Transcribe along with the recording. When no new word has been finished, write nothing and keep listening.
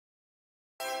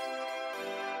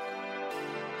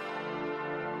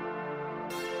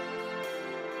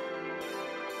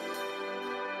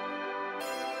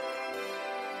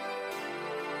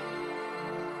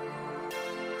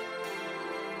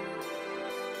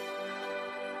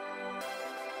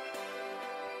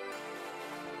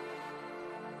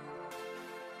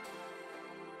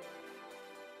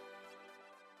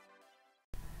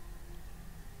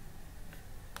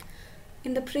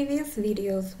In the previous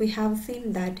videos, we have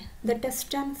seen that the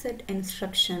test and set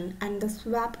instruction and the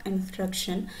swap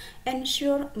instruction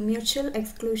ensure mutual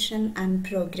exclusion and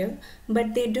progress,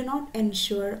 but they do not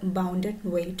ensure bounded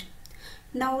wait.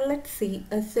 Now let's see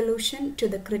a solution to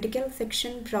the critical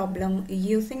section problem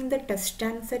using the test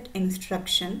and set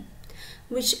instruction,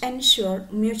 which ensure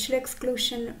mutual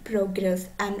exclusion, progress,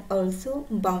 and also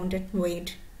bounded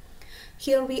wait.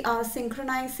 Here we are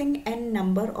synchronizing n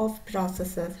number of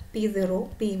processes P0,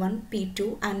 P1,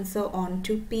 P2 and so on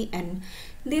to Pn.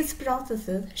 These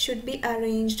processes should be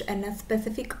arranged in a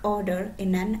specific order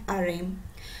in an array.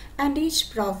 And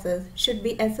each process should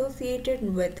be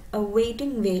associated with a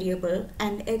waiting variable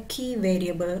and a key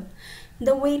variable.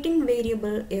 The waiting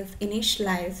variable is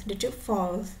initialized to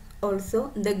false.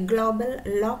 Also, the global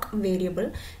lock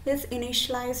variable is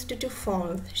initialized to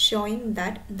false, showing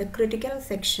that the critical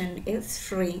section is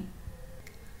free.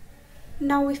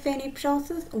 Now, if any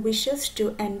process wishes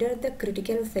to enter the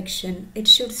critical section, it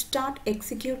should start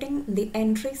executing the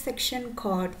entry section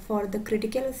code for the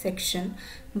critical section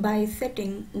by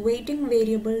setting waiting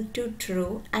variable to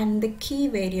true and the key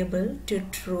variable to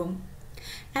true.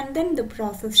 And then the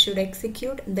process should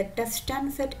execute the test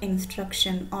and set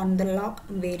instruction on the lock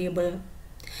variable.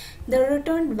 The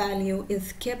returned value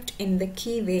is kept in the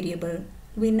key variable.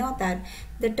 We know that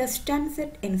the test and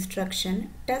set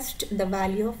instruction tests the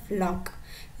value of lock.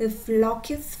 If lock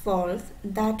is false,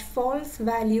 that false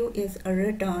value is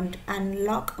returned and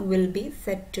lock will be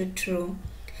set to true.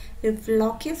 If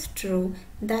lock is true,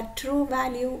 that true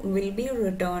value will be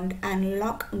returned and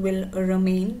lock will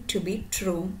remain to be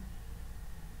true.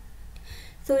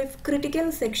 So if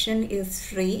critical section is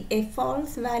free, a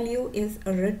false value is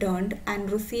returned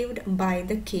and received by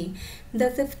the key.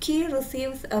 Thus, if key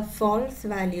receives a false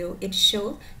value, it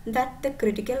shows that the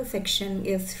critical section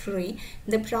is free.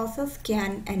 The process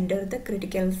can enter the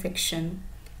critical section.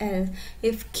 Else,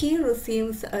 if key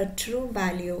receives a true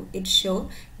value, it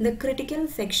shows the critical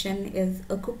section is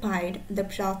occupied. The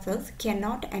process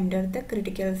cannot enter the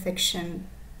critical section.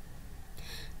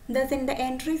 Thus, in the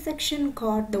entry section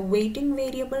code, the waiting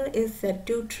variable is set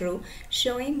to true,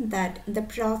 showing that the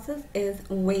process is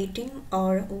waiting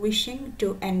or wishing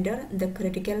to enter the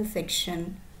critical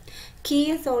section.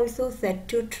 Key is also set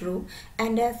to true,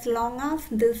 and as long as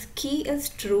this key is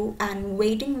true and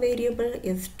waiting variable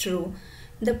is true,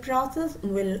 the process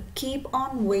will keep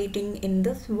on waiting in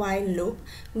this while loop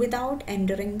without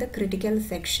entering the critical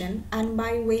section and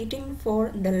by waiting for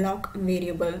the lock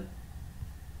variable.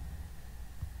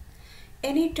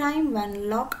 Any time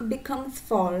when lock becomes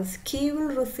false, key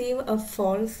will receive a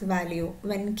false value.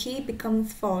 When key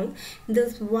becomes false,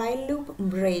 this while loop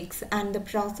breaks and the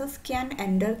process can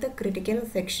enter the critical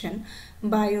section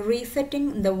by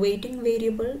resetting the waiting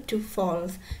variable to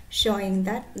false, showing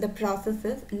that the process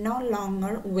is no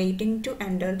longer waiting to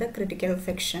enter the critical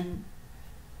section.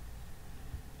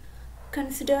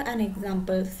 Consider an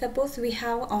example. Suppose we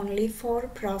have only 4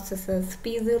 processes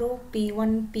P0,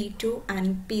 P1, P2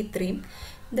 and P3.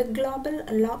 The global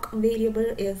lock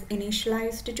variable is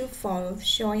initialized to false,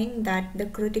 showing that the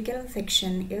critical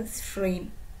section is free.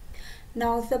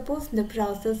 Now suppose the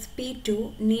process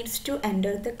P2 needs to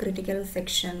enter the critical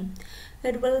section.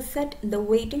 It will set the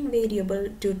waiting variable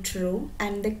to true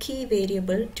and the key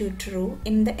variable to true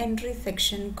in the entry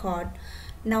section code.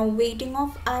 Now waiting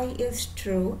of I is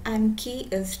true and key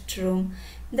is true.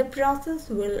 The process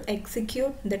will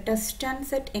execute the test and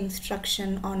set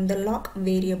instruction on the lock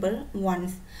variable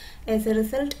once. As a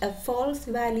result, a false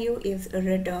value is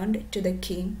returned to the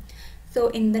key. So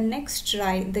in the next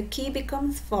try, the key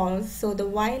becomes false, so the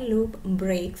while loop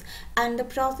breaks and the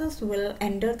process will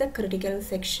enter the critical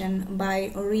section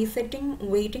by resetting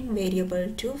waiting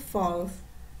variable to false.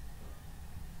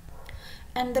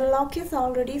 And the lock is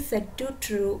already set to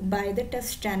true by the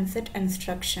test and set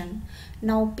instruction.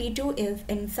 Now P2 is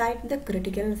inside the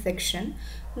critical section.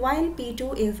 While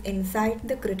P2 is inside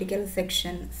the critical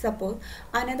section, suppose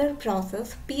another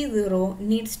process P0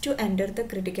 needs to enter the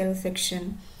critical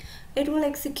section. It will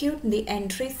execute the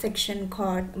entry section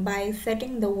code by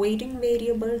setting the waiting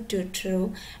variable to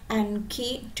true and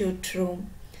key to true.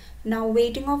 Now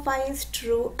waiting of I is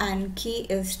true and key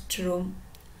is true.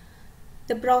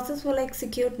 The process will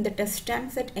execute the test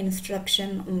and set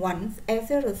instruction once.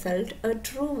 As a result, a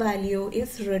true value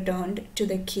is returned to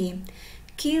the key.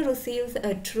 Key receives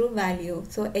a true value.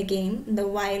 So again, the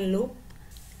while loop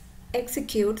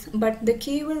executes, but the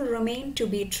key will remain to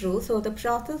be true. So the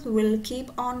process will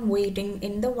keep on waiting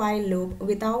in the while loop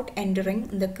without entering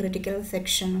the critical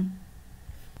section.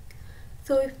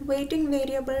 So if waiting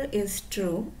variable is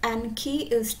true and key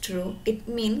is true, it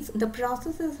means the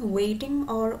process is waiting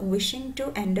or wishing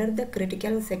to enter the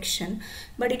critical section,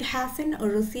 but it hasn't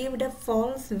received a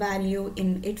false value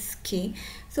in its key.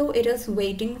 So it is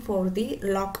waiting for the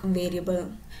lock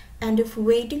variable. And if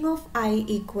waiting of I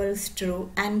equals true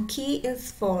and key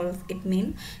is false, it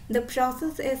means the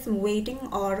process is waiting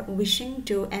or wishing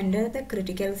to enter the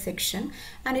critical section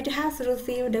and it has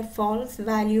received a false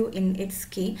value in its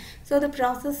key, so the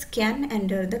process can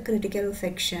enter the critical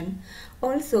section.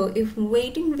 Also, if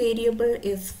waiting variable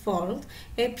is false,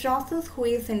 a process who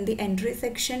is in the entry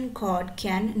section code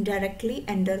can directly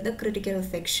enter the critical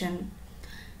section.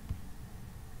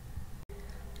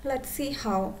 Let's see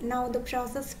how. Now the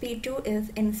process P2 is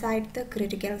inside the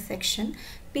critical section.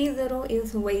 P0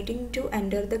 is waiting to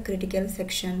enter the critical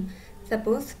section.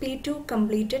 Suppose P2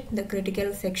 completed the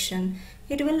critical section.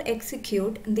 It will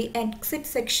execute the exit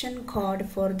section code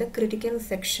for the critical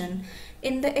section.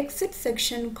 In the exit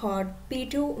section code,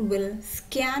 P2 will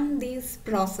scan these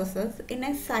processes in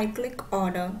a cyclic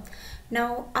order.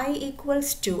 Now I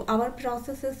equals 2. Our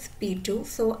process is P2,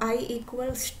 so I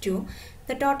equals 2.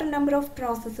 The total number of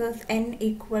processes n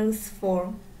equals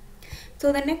 4.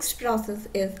 So the next process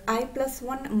is I plus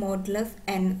 1 modulus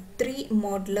n. 3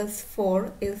 modulus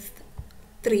 4 is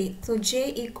 3. So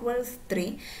j equals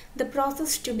 3. The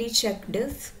process to be checked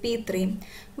is P3.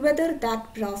 Whether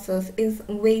that process is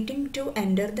waiting to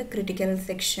enter the critical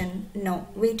section. No,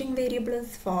 waiting variable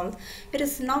is false. It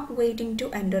is not waiting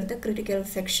to enter the critical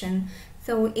section.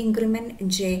 So increment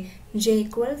j. J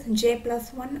equals j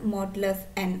plus 1 modulus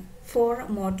n. 4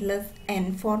 modulus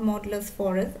n. 4 modulus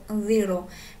 4 is 0.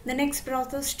 The next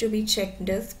process to be checked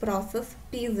is process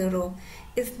P0.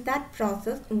 Is that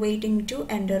process waiting to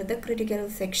enter the critical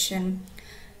section?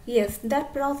 Yes,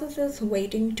 that process is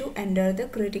waiting to enter the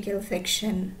critical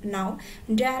section. Now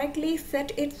directly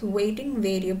set its waiting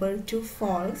variable to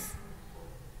false,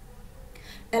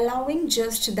 allowing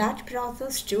just that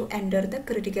process to enter the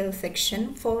critical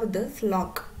section for this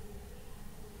lock.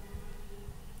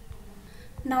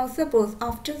 Now suppose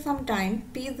after some time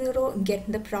P0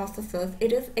 get the processes,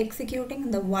 it is executing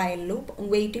the while loop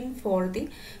waiting for the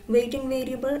waiting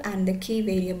variable and the key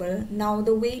variable. Now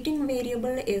the waiting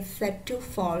variable is set to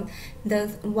false,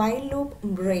 thus while loop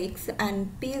breaks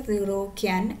and P0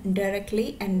 can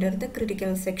directly enter the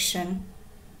critical section.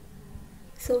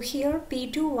 So here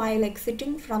P2 while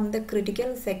exiting from the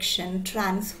critical section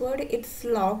transferred its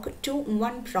lock to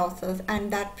one process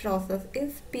and that process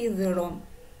is P0.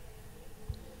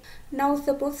 Now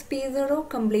suppose P0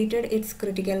 completed its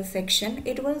critical section,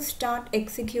 it will start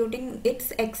executing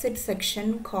its exit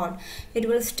section code. It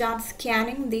will start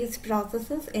scanning these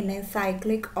processes in a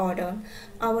cyclic order.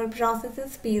 Our process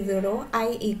is P0,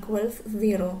 I equals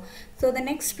 0. So the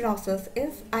next process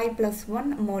is I plus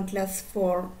 1 modulus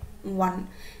 4, 1.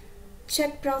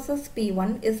 Check process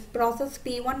P1. Is process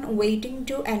P1 waiting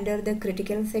to enter the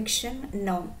critical section?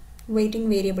 No. Waiting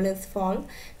variable is false.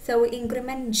 So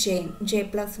increment j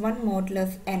plus 1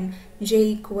 modulus n,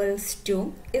 j equals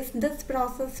 2. Is this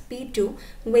process P2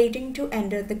 waiting to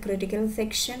enter the critical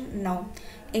section? No.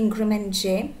 Increment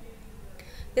j.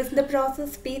 Is the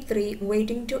process P3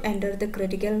 waiting to enter the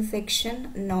critical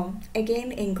section? No.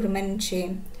 Again increment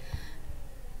j.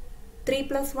 3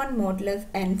 plus 1 modulus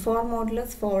n, 4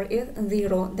 modulus 4 is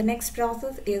 0. The next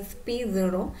process is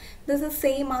P0. This is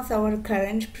same as our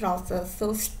current process.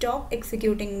 So stop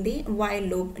executing the while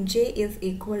loop. J is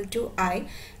equal to I.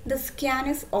 The scan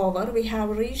is over. We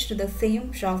have reached the same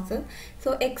process.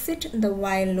 So exit the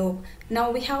while loop.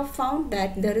 Now we have found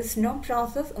that there is no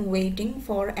process waiting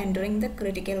for entering the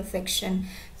critical section.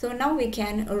 So now we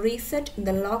can reset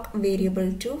the lock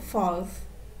variable to false,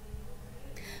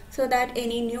 so that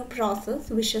any new process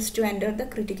wishes to enter the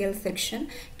critical section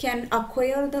can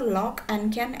acquire the lock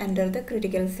and can enter the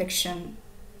critical section.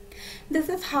 This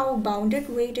is how bounded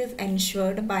wait is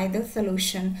ensured by the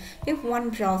solution. If one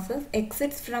process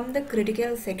exits from the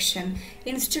critical section,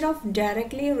 instead of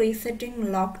directly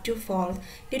resetting lock to false,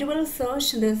 it will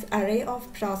search this array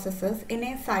of processes in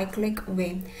a cyclic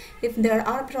way. If there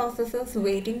are processes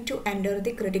waiting to enter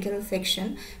the critical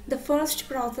section, the first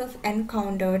process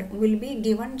encountered will be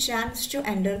given chance to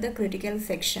enter the critical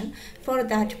section for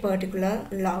that particular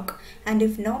lock. And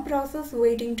if no process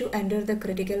waiting to enter the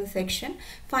critical section,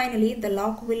 finally the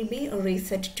lock will be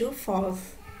reset to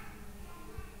false.